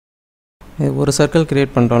ஒரு circle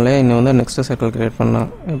create பண்ணுறோம் இல்லையா, இன்னும் வந்து நெக்ஸ்ட்டு சர்க்கிள் கிரியேட் பண்ணலாம்.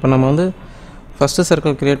 இப்போ நம்ம வந்து ஃபஸ்ட்டு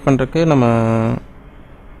சர்க்கிள் கிரியேட் பண்ணுறதுக்கு நம்ம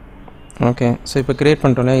ஓகே. ஸோ இப்போ கிரியேட்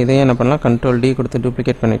பண்ணுறோம் இல்லையா, இதையே என்ன பண்ணலாம், Ctrl D கொடுத்து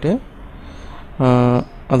டூப்ளிகேட் பண்ணிவிட்டு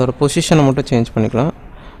அதோட பொசிஷனை மட்டும் சேஞ்ச் பண்ணிக்கலாம்.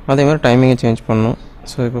 அதே மாதிரி டைமிங்கை சேஞ்ச் பண்ணணும்.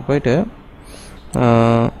 ஸோ இப்போ போயிட்டு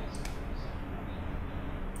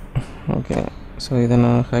ஓகே. ஸோ இதை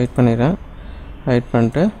நான் ஹைட் பண்ணிடுறேன். ஹைட்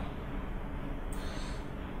பண்ணிட்டு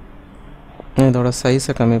இதோட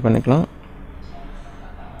சைஸை கம்மி பண்ணிக்கலாம்.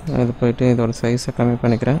 இது போயிட்டு இதோட சைஸை கம்மி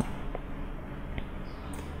பண்ணிக்கிறேன்.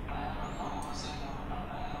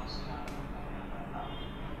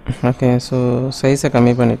 ஓகே. ஸோ சைஸை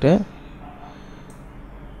கம்மி பண்ணிவிட்டு,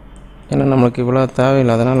 ஏன்னா நம்மளுக்கு இவ்வளோ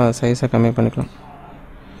தேவையில்லை, அதனால் சைஸை கம்மி பண்ணிக்கலாம்.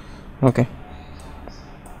 Okay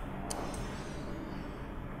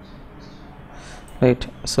right.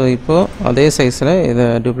 ஸோ இப்போது அதே சைஸில் இதை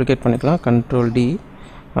டூப்ளிகேட் பண்ணிக்கலாம். Ctrl D,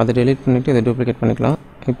 அதை டெலீட் பண்ணிவிட்டு இதை டூப்ளிகேட் பண்ணிக்கலாம்.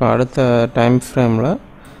 இப்போ அடுத்த டைம் ஃப்ரேமில்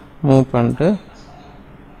மூவ் பண்ணிட்டு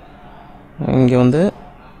இங்கே வந்து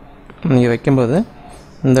இங்கே வைக்கும்போது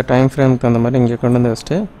இந்த டைம் ஃப்ரேமுக்கு தகுந்த மாதிரி இங்கே கொண்டு வந்து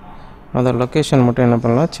வச்சுட்டு அதோட லொக்கேஷன் மட்டும் என்ன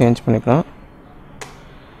பண்ணலாம், சேஞ்ச் பண்ணிக்கலாம்.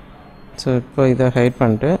 ஸோ இப்போ இதை ஹைட்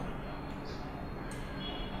பண்ணிட்டு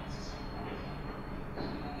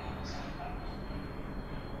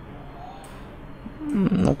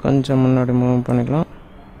கொஞ்சம் முன்னாடி மூவ் பண்ணிக்கலாம்.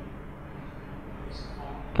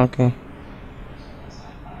 ஓகே.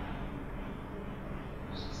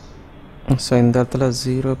 ஸோ இந்த இடத்துல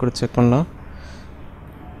 0 கூட செக் பண்ணலாம்.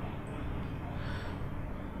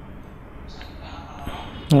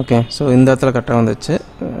 ஓகே. ஸோ இந்த இடத்துல கரெக்டாக வந்துச்சு.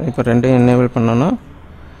 இப்போ ரெண்டையும் எனேபிள் பண்ணோன்னா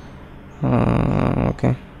ஓகே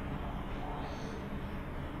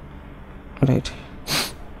ரைட்.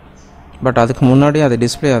 பட் அதுக்கு முன்னாடி அது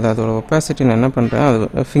டிஸ்பிளே ஆகுது. அதோட ஒப்பாசிட்டி நான் என்ன பண்ணுறேன்,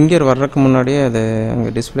 அது ஃபிங்கர் வர்றதுக்கு முன்னாடியே அது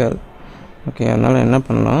அங்கே டிஸ்பிளே ஆகுது. ஓகே. அதனால் என்ன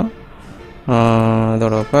பண்ணலாம்,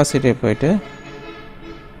 இதோட ஒப்பாசிட்டி போயிட்டு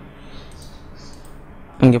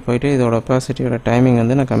இங்கே போயிட்டு இதோட ஒப்பாசிட்டியோட டைமிங்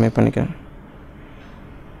வந்து நான் கம்மி பண்ணிக்கிறேன்.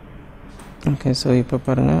 ஓகே. ஸோ இப்போ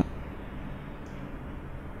பாருங்கள்,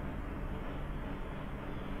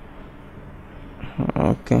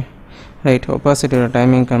 ஓகே ரைட். ஒப்பாசிட்டியோட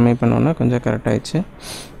டைமிங் கம்மி பண்ணோன்னா கொஞ்சம் கரெக்டாகிடுச்சு.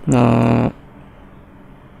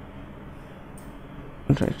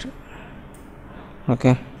 ரைட்.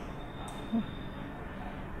 Okay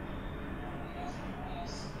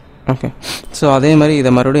okay. ஸோ அதே மாதிரி இதை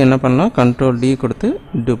மறுபடியும் என்ன பண்ணலாம், Ctrl D கொடுத்து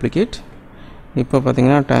டூப்ளிகேட். இப்போ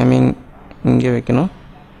பார்த்தீங்கன்னா டைமிங் இங்கே வைக்கணும்.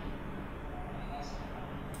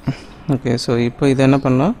 ஓகே. ஸோ இப்போ இதை என்ன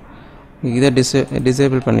பண்ணலாம், இதை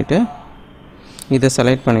டிசேபிள் பண்ணிவிட்டு இதை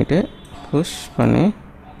செலக்ட் பண்ணிவிட்டு புஷ் பண்ணி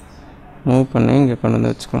மூவ் பண்ணி இங்கே கொண்டு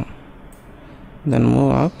வந்து வச்சுக்கலாம். Then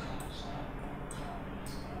move up.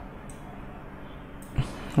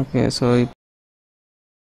 Okay. So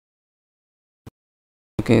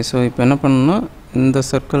okay. So இப்போ என்ன பண்ணணும்னா இந்த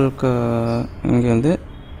சர்க்கிளுக்கு இங்கே வந்து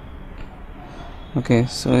ஓகே.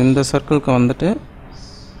 ஸோ இந்த சர்க்கிளுக்கு வந்துட்டு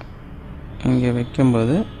இங்கே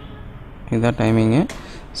வைக்கும்போது இதுதான் டைமிங்கு.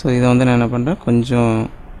 ஸோ இதை வந்து நான் என்ன பண்ணுறேன், கொஞ்சம்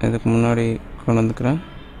இதுக்கு முன்னாடி கொண்டு வந்துக்கிறேன்.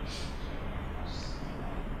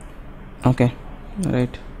 Okay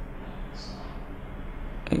right.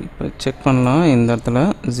 இப்போ செக் பண்ணலாம். இந்த இடத்துல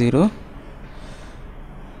 0.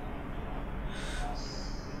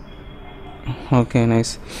 Okay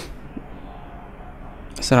nice.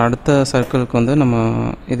 சார் அடுத்த சர்க்கிளுக்கு வந்து நம்ம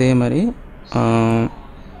இதே மாதிரி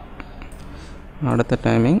அடுத்த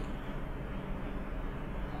டைமிங்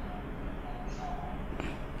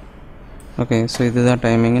ஓகே. ஸோ இதுதான்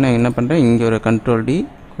டைமிங். நான் என்ன பண்ணுறேன், இங்கே ஒரு Ctrl D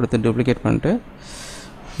கொடுத்து டூப்ளிகேட் பண்ணிட்டு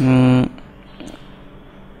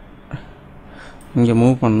இங்கே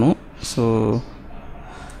மூவ் பண்ணணும். ஸோ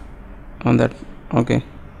அந்த ஓகே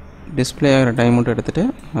டிஸ்பிளே ஆகிற டைம் மட்டும் எடுத்துகிட்டு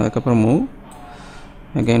அதுக்கப்புறம் move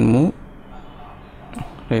again move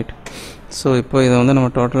right. So இப்போ இதை வந்து நம்ம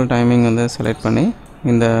டோட்டல் டைமிங் வந்து செலக்ட் பண்ணி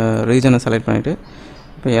இந்த ரீஜனை செலக்ட் பண்ணிவிட்டு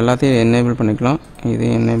இப்போ எல்லாத்தையும் எனேபிள் பண்ணிக்கலாம்.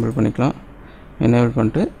 இதையும் எனேபிள் பண்ணிக்கலாம். எனேபிள்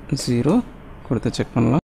பண்ணிட்டு 0 கொடுத்து செக்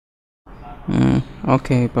பண்ணலாம்.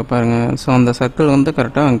 ஓகே. இப்போ பாருங்கள். ஸோ அந்த சர்க்கிள் வந்து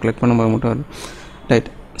கரெக்டாக அங்கே கிளிக் பண்ணும்போது மட்டும் வருது. ரைட்.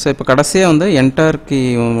 ஸோ இப்போ கடைசியாக வந்து என்டர் கீ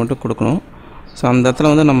மட்டும் கொடுக்கணும். ஸோ அந்த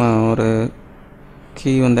இடத்துல வந்து நம்ம ஒரு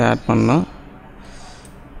கீ வந்து ஆட் பண்ணலாம்.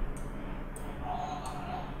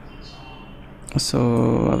 ஸோ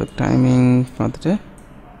அது டைமிங் பார்த்துட்டு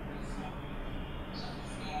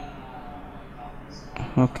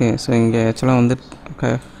ஓகே. ஸோ இங்கே ஆக்சுவலாக வந்து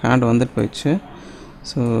ஹேண்ட் வந்துட்டு போயிடுச்சு.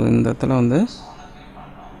 ஸோ இந்த இடத்துல வந்து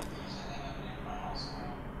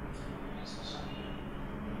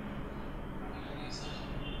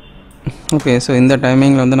ஓகே. ஸோ இந்த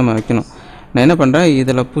டைமிங்கில் வந்து நம்ம வைக்கணும். நான் என்ன பண்ணுறேன்,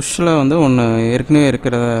 இதில் புஷ்ஷில் வந்து ஒன்று ஏற்கனவே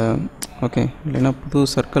இருக்கிற ஓகே இல்லைன்னா புது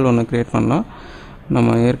சர்க்கிள் ஒன்று க்ரியேட் பண்ணலாம்.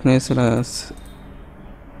 நம்ம ஏற்கனவே சில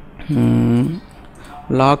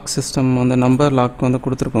லாக் சிஸ்டம் வந்து நம்பர் லாக் வந்து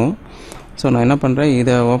கொடுத்துருக்கோம். ஸோ நான் என்ன பண்ணுறேன்,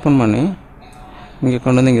 இதை ஓப்பன் பண்ணி இங்கே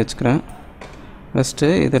கொண்டு வந்து இங்கே வச்சுக்கிறேன். ஃபஸ்ட்டு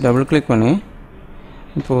இதை டபுள் கிளிக் பண்ணி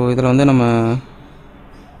இப்போது இதில் வந்து நம்ம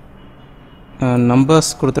நம்பர்ஸ்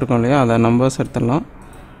கொடுத்துருக்கோம் இல்லையா, அதை நம்பர்ஸ் எடுத்துடலாம்.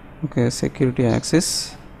 Okay, security axis.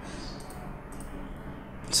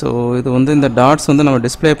 ஸோ இது வந்து இந்த டாட்ஸ் வந்து நம்ம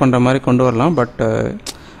டிஸ்பிளே பண்ணுற மாதிரி கொண்டு வரலாம். பட்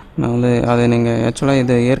நான் வந்து அதை நீங்கள் ஆக்சுவலாக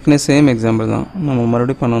இது ஏற்கனவே சேம் எக்ஸாம்பிள் தான், நம்ம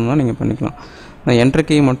மறுபடியும் பண்ணணும்னா நீங்கள் பண்ணிக்கலாம். நான் என்ட்ரு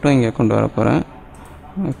கீ மட்டும் இங்கே கொண்டு வர போகிறேன்.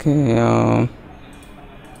 Okay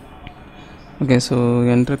okay so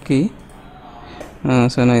enter key.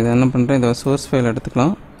 So நான் இதை என்ன பண்ணுறேன், இதை சோர்ஸ் ஃபைல்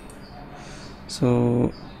எடுத்துக்கலாம். ஸோ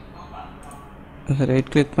இதை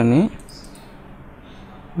ரைட் கிளிக் பண்ணி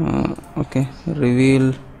ஓகே ரிவீல்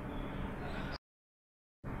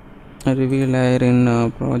லேயர் இன்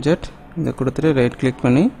ப்ராஜெக்ட் இதை கொடுத்துட்டு ரைட் கிளிக்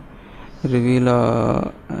பண்ணி ரிவீல்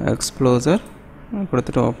எக்ஸ்ப்ளோசர்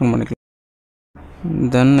கொடுத்துட்டு ஓப்பன் பண்ணிக்கலாம்.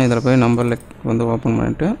 தென் இதில் போய் நம்பரில் வந்து ஓப்பன்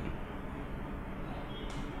பண்ணிவிட்டு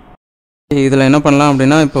இதில் என்ன பண்ணலாம்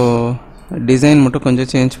அப்படின்னா, இப்போது டிசைன் மட்டும்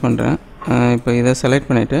கொஞ்சம் சேஞ்ச் பண்ணுறேன். இப்போ இதை செலக்ட்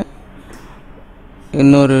பண்ணிவிட்டு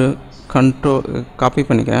இன்னொரு காப்பி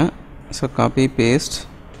பண்ணிக்கிறேன். ஸோ காப்பி பேஸ்ட்,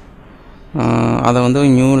 அதை வந்து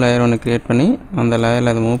நியூ லேயர் ஒன்று க்ரியேட் பண்ணி அந்த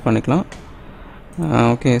லேயரில் அதை மூவ் பண்ணிக்கலாம்.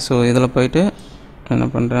 ஓகே, ஸோ இதில் போயிட்டு என்ன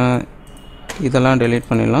பண்ணுறேன், இதெல்லாம் டெலீட்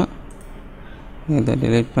பண்ணிடலாம். இதை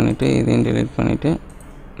டெலீட் பண்ணிவிட்டு இதையும் டெலீட் பண்ணிவிட்டு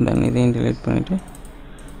தென் இதையும் டெலீட் பண்ணிவிட்டு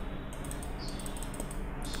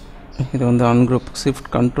இது வந்து அன்குரூப்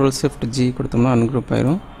கண்ட்ரோல் ஷிஃப்ட் ஜி கொடுத்தோம்னா அன்குரூப்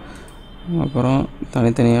ஆயிரும். அப்புறம்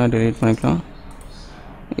தனித்தனியாக டெலீட் பண்ணிக்கலாம்.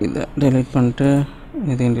 இதை டெலீட் பண்ணிட்டு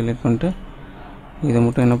இதையும் டெலீட் பண்ணிட்டு இதை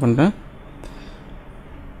மட்டும் என்ன பண்ணுறேன்,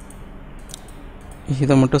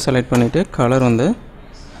 இதை மட்டும் செலக்ட் பண்ணிவிட்டு கலர் வந்து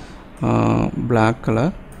black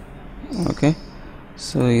கலர். ஓகே,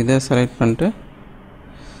 ஸோ இதை செலக்ட் பண்ணிட்டு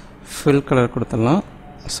ஃபில் கலர் கொடுத்துடலாம்.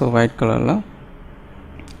 ஸோ ஒயிட் கலரில்.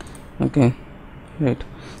 Okay right.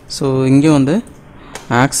 ஸோ இங்கே வந்து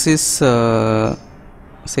ஆக்சிஸ்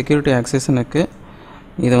செக்யூரிட்டி ஆக்சிஸ் எனக்கு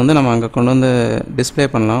இதை வந்து நம்ம அங்கே கொண்டு வந்து டிஸ்பிளே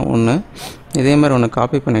பண்ணலாம். ஒன்று இதே மாதிரி ஒன்று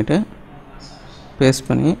காப்பி பண்ணிவிட்டு பேஸ்ட்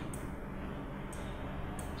பண்ணி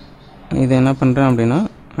இதை என்ன பண்ணுறேன் அப்படின்னா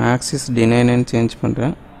ஆக்சிஸ் டினைன்னு சேஞ்ச்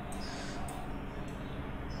பண்ணுறேன்.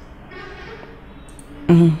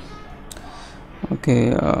 ஓகே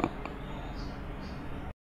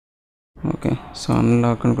ஓகே ஸோ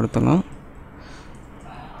அன்லாக்குன்னு கொடுத்துடலாம்.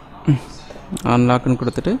 அன்லாக்குன்னு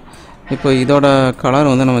கொடுத்துட்டு இப்போ இதோட கலர்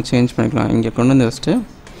வந்து நம்ம சேஞ்ச் பண்ணிக்கலாம். இங்கே கொண்டு வந்து வச்சுட்டு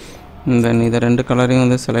தென் இதை ரெண்டு கலரையும்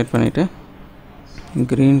வந்து செலக்ட் பண்ணிவிட்டு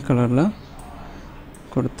க்ரீன் கலரில்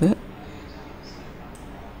கொடுத்து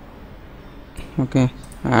ஓகே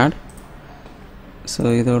ஆட். ஸோ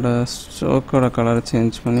இதோட ஸ்ட்ரோக்கோட கலரை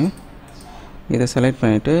சேஞ்ச் பண்ணி இதை செலக்ட்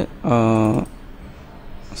பண்ணிவிட்டு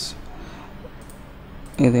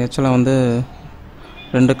இது ஆக்சுவலாக வந்து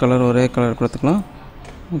ரெண்டு கலர் ஒரே கலர் கொடுத்துக்கலாம்.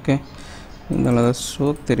 ஓகே, இந்த அளவு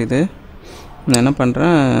ஸ்ட்ரோக் தெரியுது. நான் என்ன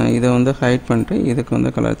பண்ணுறேன், இதை வந்து ஹைட் பண்ணிட்டு இதுக்கு வந்து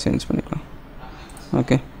கலர் சேஞ்ச் பண்ணிக்கலாம்.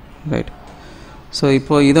 Okay right. ஸோ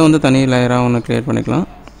இப்போது இதை வந்து தனி லேயராக ஒன்று க்ரியேட் பண்ணிக்கலாம்.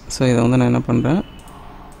 ஸோ இதை வந்து நான் என்ன பண்ணுறேன்,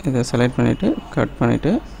 இதை செலக்ட் பண்ணிவிட்டு கட்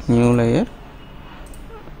பண்ணிவிட்டு நியூ லேயர்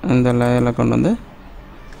இந்த லேயரில் கொண்டு வந்து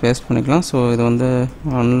பேஸ்ட் பண்ணிக்கலாம். ஸோ இது வந்து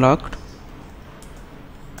அன்லாக்ட்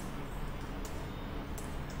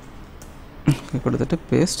கொடுத்துட்டு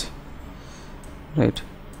பேஸ்ட் ரைட்.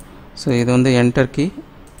 ஸோ இது வந்து enter key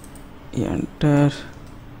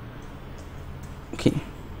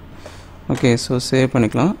okay. So save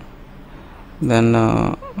பண்ணிக்கலாம். தென்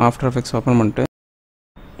ஆஃப்டர் எஃபெக்ட்ஸ் ஓப்பன் பண்ணிட்டு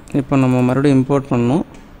இப்போ நம்ம மறுபடியும் இம்போர்ட் பண்ணணும்.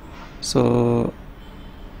 ஸோ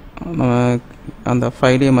நம்ம அந்த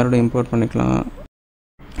ஃபைலையை மறுபடியும் இம்போர்ட் பண்ணிக்கலாம்.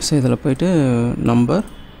 ஸோ இதில் போய்ட்டு நம்பர்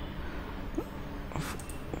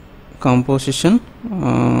காம்போசிஷன்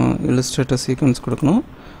இல்லஸ்ட்ரேட்டர் சீக்வன்ஸ் கொடுக்கணும்.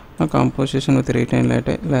 Composition with retain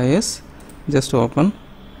layers just open.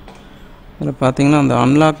 இதில் பார்த்தீங்கன்னா அந்த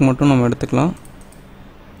அன்லாக் மட்டும் நம்ம எடுத்துக்கலாம்.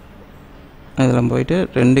 இதில் போயிட்டு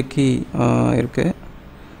ரெண்டு கீ இருக்குது.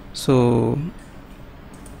 ஸோ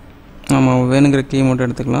நம்ம வேணுங்கிற கீ மட்டும்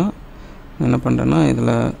எடுத்துக்கலாம். என்ன பண்ணுறேன்னா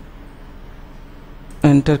இதில்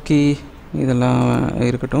என்டர் கீ இதெல்லாம்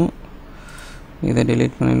இருக்கட்டும், இதை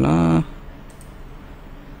டெலீட் பண்ணிடலாம்.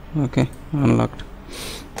 Okay unlocked.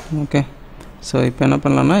 ஓகே, ஸோ இப்போ என்ன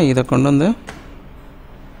பண்ணலான்னா இதை கொண்டு வந்து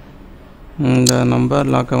இந்த நம்பர்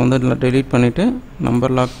லாக்கை வந்து இதில் டெலீட் பண்ணிவிட்டு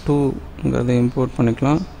நம்பர் லாக் 2ங்கிறத இம்போர்ட்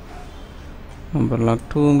பண்ணிக்கலாம். நம்பர் லாக்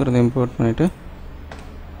 2ங்கிறத இம்போர்ட் பண்ணிவிட்டு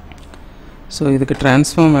ஸோ இதுக்கு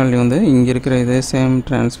ட்ரான்ஸ்ஃபார்ம் வேல்யூ வந்து இங்கே இருக்கிற இதே சேம்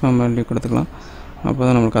ட்ரான்ஸ்ஃபார்ம் வேல்யூ கொடுத்துக்கலாம். அப்போ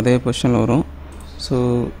தான் நம்மளுக்கு அதே பொசிஷனில் வரும். So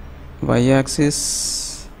y axis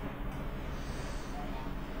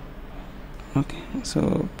okay so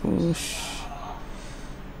push.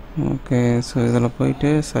 Okay so இதில் போயிட்டு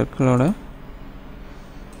சர்க்கிளோட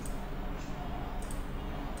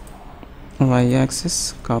y axis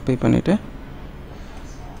காப்பி பண்ணிவிட்டு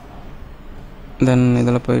தென்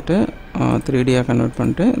இதில் போயிட்டு 3Dயாக கன்வெர்ட்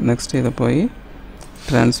பண்ணிட்டு நெக்ஸ்ட் இதை போய்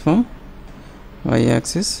ட்ரான்ஸ்ஃபார்ம் y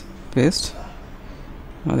axis பேஸ்ட்.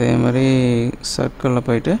 அதே மாதிரி சர்க்கிளில்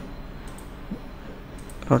போயிட்டு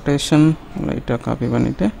ரொட்டேஷன் லைட்டாக காப்பி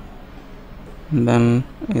பண்ணிவிட்டு தென்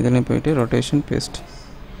இதுலேயும் போயிட்டு rotation paste.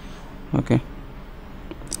 Okay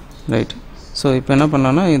right. So இப்போ என்ன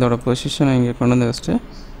பண்ணலான்னா இதோட பொசிஷனை இங்கே கொண்டு வந்து வச்சுட்டு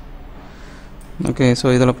ஓகே ஸோ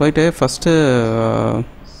இதில் போயிட்டு ஃபஸ்ட்டு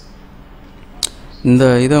இந்த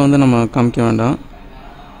இதை வந்து நம்ம காமிக்க வேண்டாம்.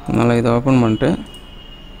 அதனால் இதை ஓப்பன் பண்ணிட்டு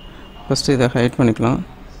ஃபஸ்ட்டு இதை ஹைட் பண்ணிக்கலாம்.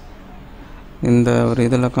 இந்த ஒரு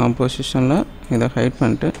இதில் காம்போசிஷனில் இதை ஹைட்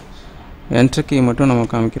பண்ணிட்டு என்ட்ரு கீ மட்டும் நம்ம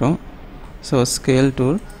காமிக்கிறோம். ஸோ ஸ்கேல்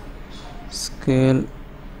டூல், ஸ்கேல்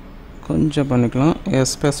கொஞ்சம் பண்ணிக்கலாம்.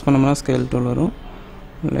 ப்ரெஸ் பண்ணோம்னா ஸ்கேல் டூல் வரும்.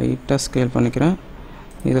 லைட்டாக ஸ்கேல் பண்ணிக்கிறேன்.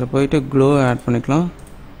 இதில் போயிட்டு க்ளோ ஆட் பண்ணிக்கலாம்.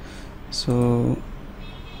 ஸோ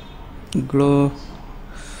க்ளோ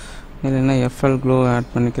இல்லைன்னா FL க்ளோ ஆட்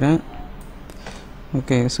பண்ணிக்கிறேன்.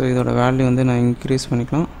 ஓகே ஸோ இதோட வேல்யூ வந்து நான் இன்க்ரீஸ்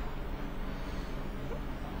பண்ணிக்கலாம்.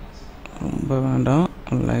 ரொம்ப வேண்டாம்,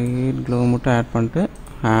 லைட் க்ளோ மட்டும் ஆட் பண்ணிட்டு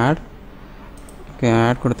ஆட். ஓகே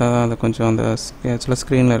ஆட் கொடுத்தா தான் அது கொஞ்சம் அந்த ஆக்சுவலாக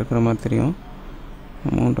ஸ்க்ரீனில் இருக்கிற மாதிரி தெரியும்.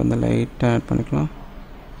 அமௌண்ட் வந்து லைட்டாக ஆட் பண்ணிக்கலாம்.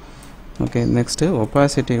 ஓகே நெக்ஸ்ட்டு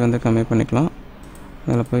ஒப்பாசிட்டி வந்து கம்மி பண்ணிக்கலாம்.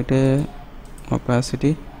 அதில் போயிட்டு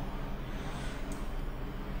ஒப்பாசிட்டி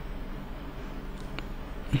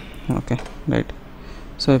ஓகே ரைட்.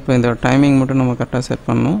 ஸோ இப்போ இந்த டைமிங் மட்டும் நம்ம கரெக்டாக செட்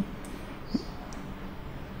பண்ணணும்.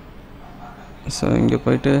 ஸோ இங்கே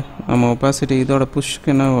போயிட்டு நம்ம ஒப்பாசிட்டி இதோட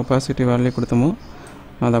புஷ்க்கு என்ன ஒப்பாசிட்டி வேல்யூ கொடுத்தோமோ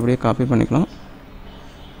அதை அப்படியே காப்பி பண்ணிக்கலாம்.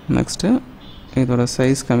 நெக்ஸ்ட்டு இதோட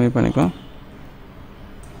சைஸ் கம்மி பண்ணிக்கலாம்.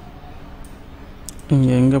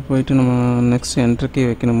 இங்கே எங்கே போயிட்டு நம்ம next enter key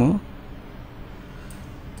வைக்கணுமோ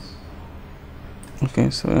okay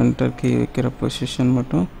so enter key வைக்கிற பொசிஷன்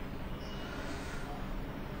மட்டும்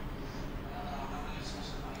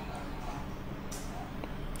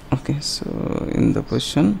ஓகே ஸோ இந்த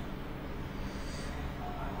பொசிஷன்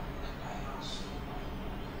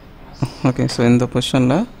ஓகே ஸோ இந்த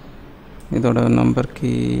பொசிஷனில் இதோட நம்பர்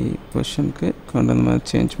கீ பொசிஷனுக்கு கொண்டு வந்து மாதிரி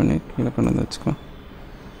சேஞ்ச் பண்ணி கீழே கொண்டு வந்து வச்சுக்கலாம்.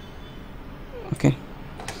 Okay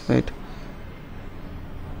right.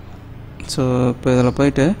 ஸோ இப்போ இதில்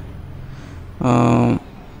போயிட்டு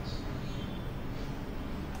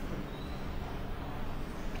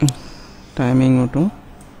டைமிங் மட்டும்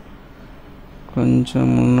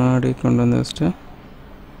கொஞ்சம் முன்னாடி கொண்டு வந்து வச்சுட்டு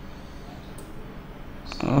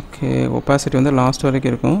ஓகே ஒப்பாசிட்டி வந்து லாஸ்ட்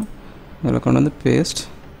வரைக்கும் இருக்கும். இதில் கொண்டு வந்து பேஸ்ட்,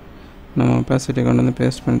 நம்ம ஒப்பாசிட்டி கொண்டு வந்து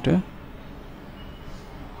பேஸ்ட் பண்ணிட்டு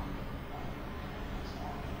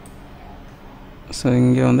ஸோ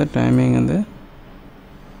இங்கே வந்து டைமிங் வந்து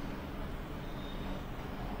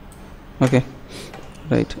ஓகே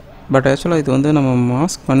ரைட். பட் ஆக்சுவலாக இது வந்து நம்ம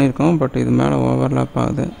மாஸ்க் பண்ணியிருக்கோம். பட் இது மேலே ஓவர்லாப்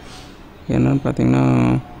ஆகுது. என்னென்னு பார்த்தீங்கன்னா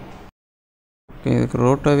ஓகே இதுக்கு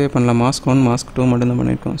ரோட்டாவே பண்ணல. மாஸ்க் 1 மாஸ்க் 2 மட்டும்தான்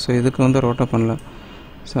பண்ணியிருக்கோம். ஸோ இதுக்கு வந்து ரோட்டா பண்ணல.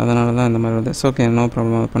 ஸோ அதனால தான் இந்த மாதிரி வருது. ஸோ ஓகே நோ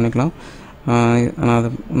ப்ராப்ளம், அதை பண்ணிக்கலாம்.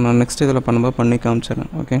 நான் நெக்ஸ்ட் இதில் பண்ணும்போது பண்ணி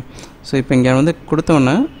காமிச்சிடறேன். ஓகே ஸோ இப்போ இங்கே வந்து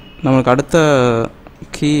கொடுத்தோன்னே நம்மளுக்கு அடுத்த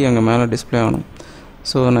கீ அங்கே மேலே டிஸ்பிளே ஆகணும்.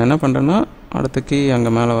 ஸோ நான் என்ன பண்ணுறேன்னா அடுத்த கீ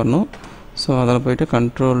அங்கே மேலே வரணும். ஸோ அதில் போய்ட்டு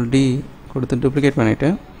Ctrl+D கொடுத்து டூப்ளிகேட் பண்ணிவிட்டு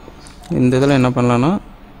இந்த இதில் என்ன பண்ணலான்னா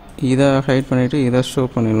இதை ஹைட் பண்ணிவிட்டு இதை ஷோ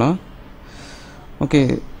பண்ணிடலாம். ஓகே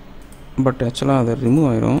பட் ஆக்சுவலாக அதை ரிமூவ்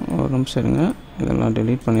ஆயிரும். ஒரு நிமிஷம் இருங்க, இதெல்லாம்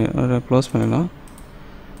டெலீட் பண்ணி க்ளோஸ் பண்ணிடலாம்.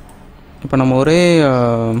 இப்போ நம்ம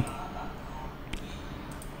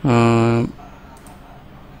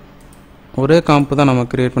ஒரே காம்பு தான் நம்ம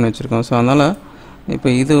க்ரியேட் பண்ணி வச்சுருக்கோம். ஸோ அதனால் இப்போ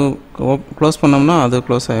இது க்ளோஸ் பண்ணோம்னா அது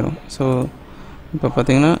க்ளோஸ் ஆயிரும். ஸோ இப்போ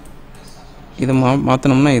பார்த்திங்கன்னா இது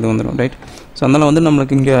மாற்றினோம்னா இது வந்துடும் ரைட். ஸோ அதனால் வந்து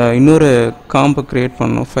நம்மளுக்கு இங்கே இன்னொரு காம்பு க்ரியேட்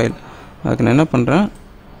பண்ணணும் ஃபைல். அதுக்கு நான் என்ன பண்ணுறேன்,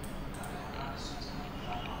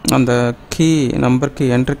 அந்த key number key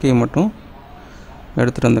enter key மட்டும்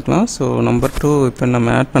எடுத்துகிட்டு வந்துக்கலாம். ஸோ நம்பர் 2 இப்போ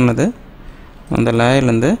நம்ம ஆட் பண்ணது அந்த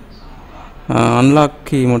லேயர்லேருந்து அன்லாக்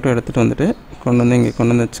கீ மட்டும் எடுத்துகிட்டு வந்துட்டு கொண்டு வந்து இங்கே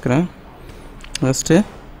கொண்டு வந்து வச்சுக்கிறேன். ஃபஸ்ட்டு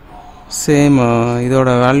சேம் இதோட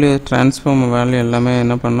வேல்யூ ட்ரான்ஸ்ஃபார்ம் வேல்யூ எல்லாமே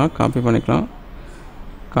என்ன பண்ணால் காப்பி பண்ணிக்கலாம்.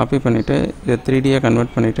 காப்பி பண்ணிவிட்டு இதை 3Dயாக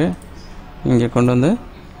கன்வெர்ட் பண்ணிவிட்டு இங்கே கொண்டு வந்து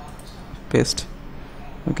பேஸ்ட்.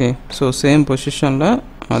 ஓகே ஸோ சேம் பொசிஷனில்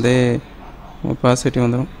அதே ஒப்பாசிட்டி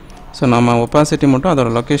வந்துடும். ஸோ நம்ம ஒப்பாசிட்டி மட்டும் அதோட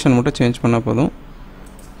லொக்கேஷன் மட்டும் சேஞ்ச் பண்ணால் போதும்.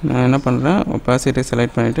 நான் என்ன பண்ணுறேன், ஒப்பாசிட்டி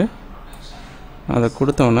செலக்ட் பண்ணிவிட்டு அதை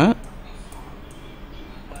கொடுத்தோன்னே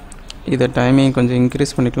இதை டைமிங் கொஞ்சம்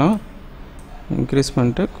இன்க்ரீஸ் பண்ணிக்கலாம். இன்க்ரீஸ்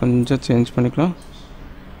பண்ணிட்டு கொஞ்சம் சேஞ்ச் பண்ணிக்கலாம்.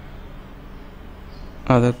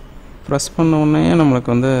 அதை ப்ரெஸ் பண்ண உடனே நம்மளுக்கு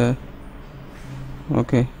வந்து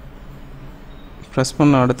ஓகே ப்ரெஸ்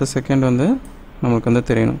பண்ண அடுத்த செகண்ட் வந்து நம்மளுக்கு வந்து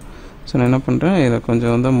தெரியணும். ஸோ நான் என்ன பண்ணுறேன், இதை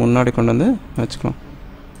கொஞ்சம் வந்து முன்னாடி கொண்டு வந்து வச்சுக்கலாம்.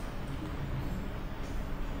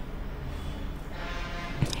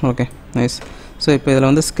 Okay nice. ஸோ இப்போ இதில்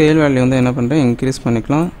வந்து ஸ்கேல் வேல்யூ வந்து என்ன பண்ணுறேன், இன்க்ரீஸ்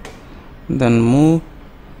பண்ணிக்கலாம். தென் மூவ்,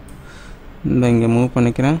 இந்த இங்கே மூவ்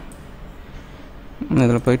பண்ணிக்கிறேன்.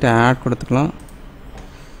 இதில் போயிட்டு ஆட் கொடுத்துக்கலாம்.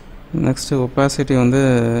 நெக்ஸ்ட்டு ஒப்பாசிட்டி வந்து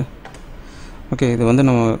ஓகே இது வந்து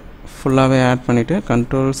நம்ம ஃபுல்லாகவே ஆட் பண்ணிவிட்டு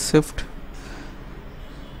கண்ட்ரோல் ஷிஃப்ட்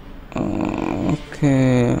ஓகே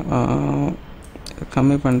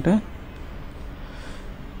கம்மி பண்ணிட்டு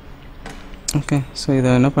ஓகே. ஸோ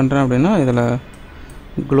இதை என்ன பண்ணுறேன் அப்படின்னா இதில்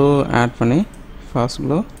க்ளோ ஆட் பண்ணி ஃபாஸ்ட்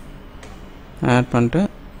க்ளோ ஆட் பண்ணிட்டு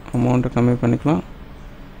அமௌண்ட்டை கம்மி பண்ணிக்கலாம்.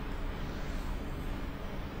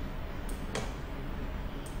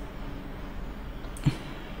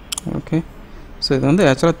 ஓகே. ஸோ இது வந்து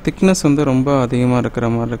ஆக்சுவலாக திக்னஸ் வந்து ரொம்ப அதிகமாக இருக்கிற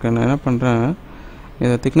மாதிரி இருக்குது. நான் என்ன பண்ணுறேன்,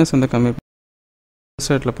 இதை திக்னஸ் வந்து கம்மி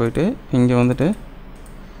சைட்டில் போயிட்டு இங்கே வந்துட்டு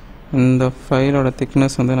இந்த ஃபைலோட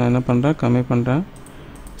திக்னஸ் வந்து நான் என்ன பண்ணுறேன், கம்மி பண்ணுறேன்.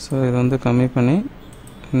 ஸோ இதை வந்து கம்மி பண்ணி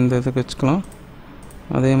இந்த இதுக்கு வச்சுக்கலாம்.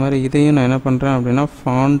 அதே மாதிரி இதையும் நான் என்ன பண்ணுறேன் அப்படின்னா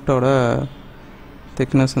ஃபாண்ட்டோட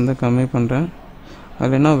திக்னஸ் வந்து கம்மி பண்ணுறேன்.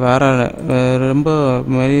 அதுலன்னா வேறு ரொம்ப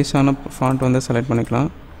மெலிசான ஃபாண்ட் வந்து செலக்ட் பண்ணிக்கலாம்.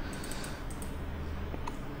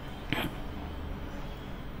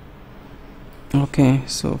 ஓகே.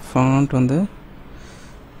 ஸோ ஃபாண்ட் வந்து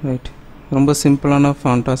ரைட் ரொம்ப சிம்பிளான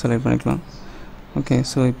ஃபாண்ட்டாக செலக்ட் பண்ணிக்கலாம். ஓகே.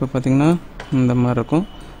 ஸோ இப்போ பார்த்திங்கன்னா இந்த மாதிரி இருக்கும்.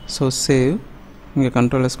 ஸோ சேவ், இங்கே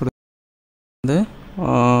கண்ட்ரோல் எஸ் வந்து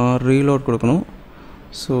ரீலோட் கொடுக்கணும்.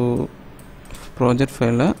 ஸோ ப்ராஜெக்ட்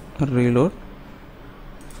ஃபைலில் reload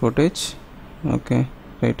footage. Okay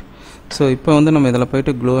right. So இப்போ வந்து நம்ம இதில்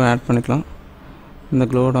போய்ட்டு க்ளோ ஆட் பண்ணிக்கலாம். இந்த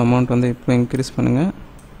க்ளோவோட அமௌண்ட் வந்து இப்போ இன்க்ரீஸ் பண்ணுங்கள்.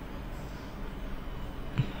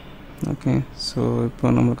 ஓகே. ஸோ இப்போ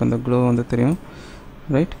நம்மளுக்கு அந்த க்ளோ வந்து தெரியும்.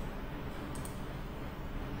 ரைட்.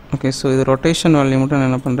 ஓகே. ஸோ இது ரொட்டேஷன் வேல்யூ மட்டும் நான்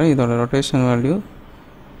என்ன பண்ணுறேன், இதோட ரொட்டேஷன் வேல்யூ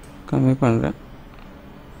கம்மி பண்ணுறேன்.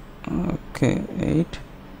 ஓகே 8.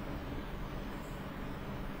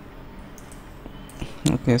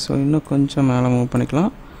 ஓகே. ஸோ இன்னும் கொஞ்சம் மேலே மூவ்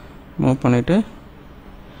பண்ணிக்கலாம். மூவ் பண்ணிவிட்டு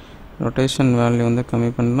ரொட்டேஷன் வேல்யூ வந்து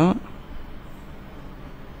கம்மி பண்ணலாம்.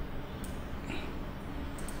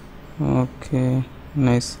 Okay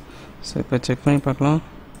nice. ஸோ இப்போ செக் பண்ணி பார்க்கலாம்.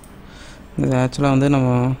 இது ஆக்சுவலாக வந்து நம்ம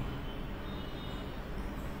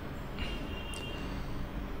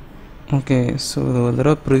ஓகே. ஸோ இது ஒரு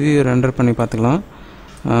தடவை ப்ரிவியூ ரெண்டர் பண்ணி பார்த்துக்கலாம்.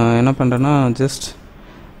 என்ன பண்ணுறேன்னா ஜஸ்ட்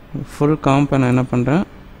ஃபுல் காம்பை நான் என்ன பண்ணுறேன்,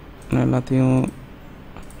 நான் எல்லாத்தையும்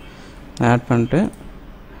ஆட் பண்ணிட்டு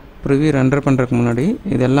ப்ரிவியூ ரெண்டர் பண்ணுறதுக்கு முன்னாடி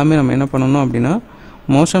இது எல்லாமே நம்ம என்ன பண்ணணும் அப்படின்னா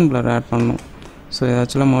மோஷன் பிளர் ஆட் பண்ணணும். ஸோ இது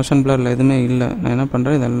ஆக்சுவலாக மோஷன் பிளரில் எதுவுமே இல்லை. நான் என்ன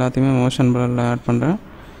பண்ணுறேன், இது எல்லாத்தையுமே மோஷன் பிளரில் ஆட் பண்ணுறேன்.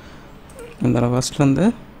 இந்த ஃபஸ்ட்லேருந்து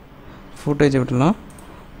ஃபுட்டேஜை விட்டுலாம்.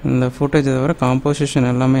 இந்த ஃபுட்டேஜை தவிர காம்போசிஷன்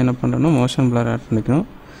எல்லாமே என்ன பண்ணுறோன்னா மோஷன் பிளர் ஆட் பண்ணிக்கணும்.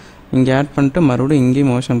 இங்கே ஆட் பண்ணிட்டு மறுபடியும்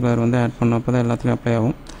இங்கேயும் மோஷன் பிளர் வந்து ஆட் பண்ணோம், அப்போ தான் எல்லாத்துலேயும் அப்ளை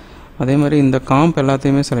ஆகும். அதே மாதிரி இந்த காம்ப்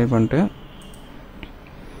எல்லாத்தையுமே செலக்ட் பண்ணிட்டு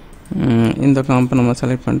இந்த காம்பை நம்ம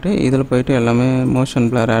செலக்ட் பண்ணிட்டு இதில் போய்ட்டு எல்லாமே மோஷன்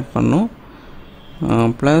பிளர் ஆட் பண்ணணும்.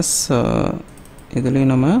 ப்ளஸ்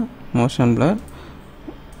இதுலேயும் நம்ம மோஷன் பிளர்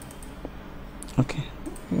ஓகே.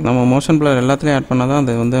 நம்ம மோஷன் பிளர் எல்லாத்துலேயும் ஆட் பண்ணால் தான்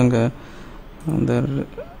அது வந்து அங்கே அந்த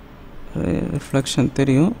ரிஃப்ளெக்ஷன்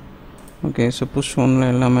தெரியும். ஓகே. ஸோ புஷ்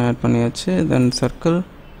ஒன்னில் எல்லாமே ஆட் பண்ணியாச்சு. தென் சர்க்கிள்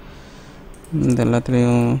இந்த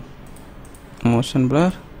எல்லாத்துலேயும் மோஷன்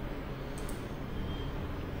பிளர்.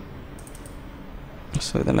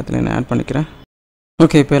 ஸோ இது எல்லாத்துலேயும் நான் ஆட் பண்ணிக்கிறேன்.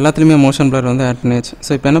 ஓகே. இப்போ எல்லாத்துலேயுமே மோஷன் பிளர் வந்து ஆட் பண்ணியாச்சு.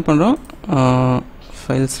 ஸோ இப்போ என்ன பண்ணுறோம்,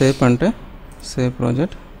 ஃபைல் சேவ் பண்ணிட்டு சேவ்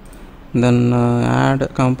ப்ராஜெக்ட், தென் add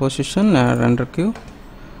composition, add render Q.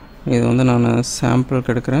 இது வந்து நான்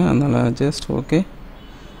சாம்பிளுக்கு எடுக்கிறேன், அதனால் ஜஸ்ட் ஓகே.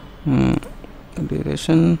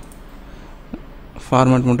 டியூரேஷன்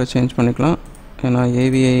ஃபார்மேட் மட்டும் சேஞ்ச் பண்ணிக்கலாம். ஏன்னா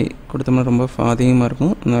ஏவிஐ கொடுத்தோம்னா ரொம்ப அதிகமாக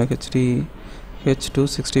இருக்கும். நான்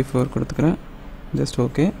H264 கொடுத்துக்கிறேன். Just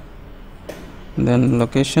okay. தென்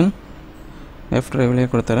லொக்கேஷன் எஃப் ட்ரைவ்லேயே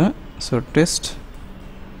கொடுத்துறேன். ஸோ டெஸ்ட்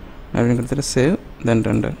அப்படின்னு கொடுத்துட்டு சேவ், தென்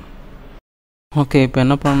ரெண்டர். ஓகே. இப்போ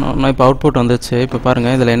என்ன பண்ணோம்னா இப்போ அவுட்புட் வந்துச்சு. இப்போ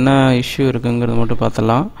பாருங்கள் இதில் என்ன இஷ்யூ இருக்குங்கிறது மட்டும்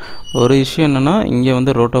பார்த்துடலாம். ஒரு இஷ்யூ என்னென்னா இங்கே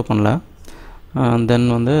வந்து ரோட்டோ பண்ணல, தென்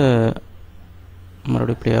வந்து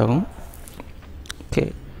மறுபடியும் இப்படி ஆகும். ஓகே.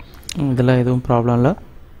 இதில் எதுவும் ப்ராப்ளம் இல்லை.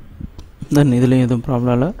 தென் இதுலேயும் எதுவும்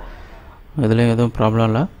ப்ராப்ளம் இல்லை, இதுலேயும் எதுவும் ப்ராப்ளம்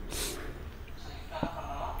இல்லை.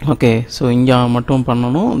 ஓகே. ஸோ இங்கே மட்டும்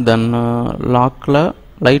பண்ணணும். தென் லாக்கில்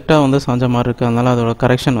லைட்டாக வந்து சாஞ்ச மாதிரி இருக்குது, அதனால் அதோட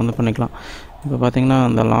கரெக்ஷன் வந்து பண்ணிக்கலாம். இப்போ பார்த்திங்கன்னா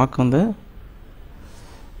அந்த லாக் வந்து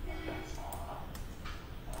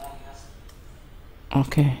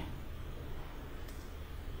ஓகே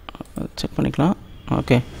செக் பண்ணிக்கலாம்.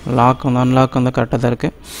 ஓகே லாக் வந்து அன்லாக் வந்து கரெக்டாக தான்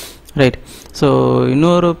இருக்குது. ரைட். ஸோ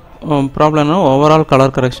இன்னொரு ப்ராப்ளம்னா ஓவரால்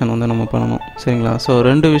கலர் கரெக்ஷன் வந்து நம்ம பண்ணணும். சரிங்களா? ஸோ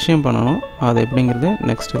 2 விஷயம் பண்ணணும். அது எப்படிங்கிறது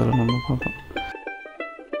நெக்ஸ்ட் இதில் நம்ம பார்ப்போம்.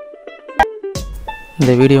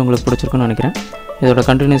 இந்த வீடியோ உங்களுக்கு பிடிச்சிருக்குன்னு நினைக்கிறேன். இதோட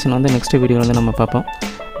கண்டினியூஷன் வந்து நெக்ஸ்ட் வீடியோ வந்து நம்ம பார்ப்போம்.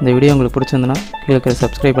 இந்த வீடியோ உங்களுக்கு பிடிச்சிருந்துன்னா கீழே இருக்கிற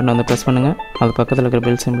சப்ஸ்கிரைப் பட்டன் வந்து ப்ரெஸ் பண்ணுங்கள். அது பக்கத்தில் இருக்கிற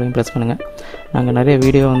பெல் சிம்பிளையும் ப்ரெஸ் பண்ணுங்கள். நாங்கள் நிறைய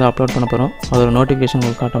வீடியோ வந்து அப்லோட் பண்ண போகிறோம். அதோட நோட்டிஃபிகேஷன்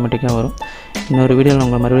உங்களுக்கு ஆட்டோமேட்டிக்காக வரும். இன்னொரு வீடியோவில்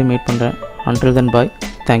உங்களை மறுபடியும் மீட் பண்ணுறேன். Until then, bye.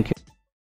 Thank you.